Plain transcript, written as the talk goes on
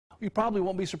You probably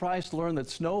won't be surprised to learn that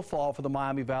snowfall for the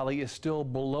Miami Valley is still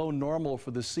below normal for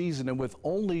the season, and with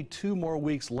only 2 more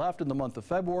weeks left in the month of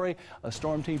February, a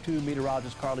Storm Team 2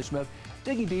 meteorologist Carly Smith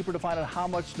digging deeper to find out how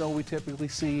much snow we typically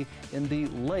see in the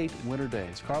late winter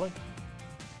days. Carly?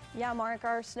 Yeah, Mark,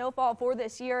 our snowfall for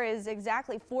this year is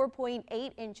exactly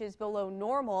 4.8 inches below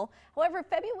normal. However,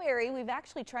 February, we've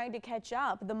actually tried to catch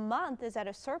up. The month is at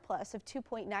a surplus of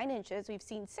 2.9 inches. We've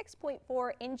seen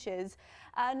 6.4 inches,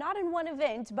 not in one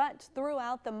event, but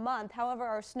throughout the month. However,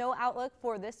 our snow outlook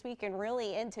for this week and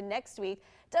really into next week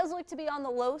does look to be on the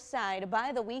low side.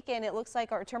 By the weekend, it looks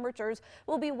like our temperatures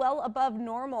will be well above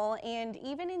normal, and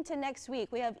even into next week,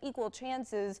 we have equal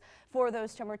chances for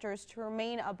those temperatures to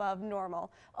remain above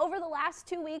normal. Over the last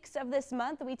 2 weeks of this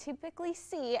month, we typically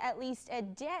see at least a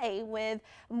day with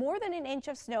more than an inch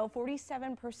of snow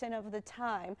 47% of the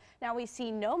time. Now, we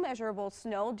see no measurable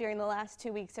snow during the last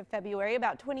 2 weeks of February,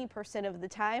 about 20% of the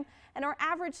time, and our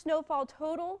average snowfall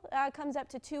total comes up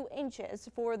to 2 inches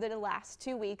for the last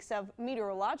 2 weeks of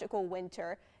meteorological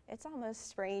winter. It's almost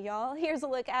spring, y'all. Here's a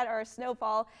look at our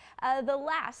snowfall. The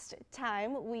last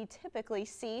time we typically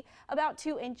see about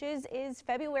 2 inches is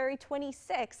February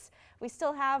 26th. We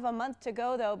still have a month to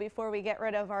go, though, before we get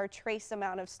rid of our trace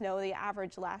amount of snow. The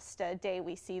average last day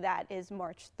we see that is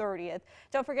March 30th.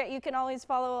 Don't forget, you can always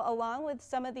follow along with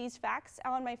some of these facts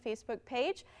on my Facebook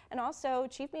page. And also,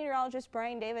 Chief Meteorologist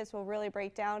Brian Davis will really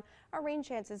break down our rain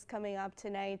chances coming up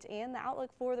tonight and the outlook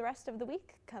for the rest of the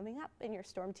week coming up in your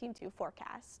Storm Team 2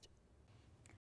 forecast.